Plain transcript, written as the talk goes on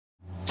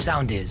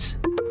Soundis.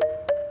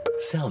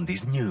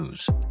 Soundis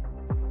News.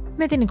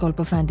 Με την Νικόλ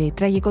Ποφάντη.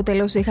 Τραγικό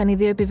τέλος είχαν οι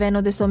δύο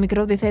επιβαίνοντες στο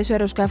μικρό διθέσιο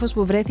αεροσκάφος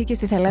που βρέθηκε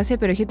στη θαλάσσια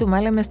περιοχή του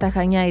Μάλεμε στα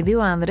Χανιά. Οι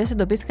δύο άνδρες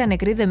εντοπίστηκαν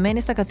νεκροί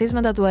δεμένοι στα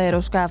καθίσματα του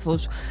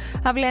αεροσκάφους.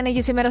 Αυλή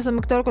ανοίγει σήμερα στο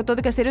Μεικτό Ορκωτό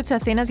Δικαστήριο της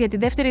Αθήνας για τη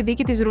δεύτερη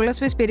δίκη της Ρούλας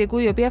Πεσπυρικού,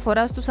 η οποία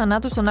αφορά στους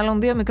θανάτους των άλλων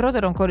δύο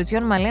μικρότερων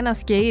κοριτσιών,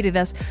 Μαλένας και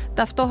Ήριδας.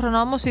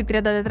 Ταυτόχρονα όμως η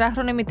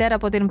 34χρονη μητέρα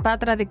από την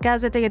Πάτρα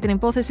δικάζεται για την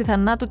υπόθεση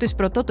θανάτου της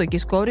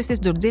πρωτότοκης κόρης της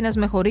Τζορτζίνας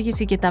με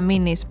χορήγηση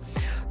κεταμίνης.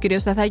 Ο κ.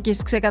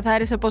 Σταθάκης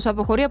ξεκαθάρισε πως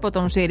αποχωρεί από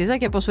τον ΣΥΡΙΖΑ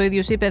και πως ο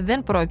ίδιος είπε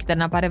δεν πρόκειται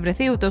να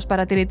παρευρεθεί ούτε ως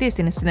παρατηρητής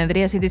στην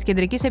συνεδρίαση της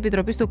Κεντρικής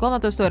Επιτροπής του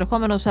κόμματος το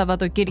ερχόμενο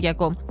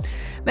Σαββατοκύριακο.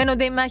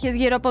 Μένονται οι μάχες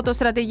γύρω από το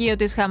στρατηγείο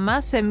της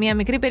Χαμάς σε μια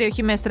μικρή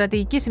περιοχή με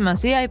στρατηγική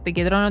σημασία.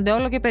 Επικεντρώνονται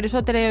όλο και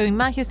περισσότερο οι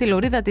μάχες στη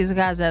λωρίδα της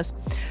Γάζας.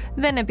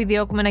 Δεν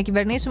επιδιώκουμε να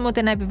κυβερνήσουμε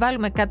ούτε να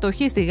επιβάλλουμε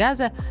κατοχή στη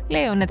Γάζα,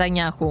 λέει ο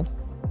Νετανιάχου.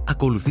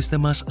 Ακολουθήστε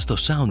μας στο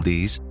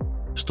Soundis,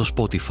 στο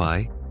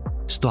Spotify,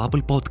 στο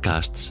Apple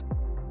Podcasts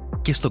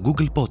και στο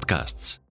Google Podcasts.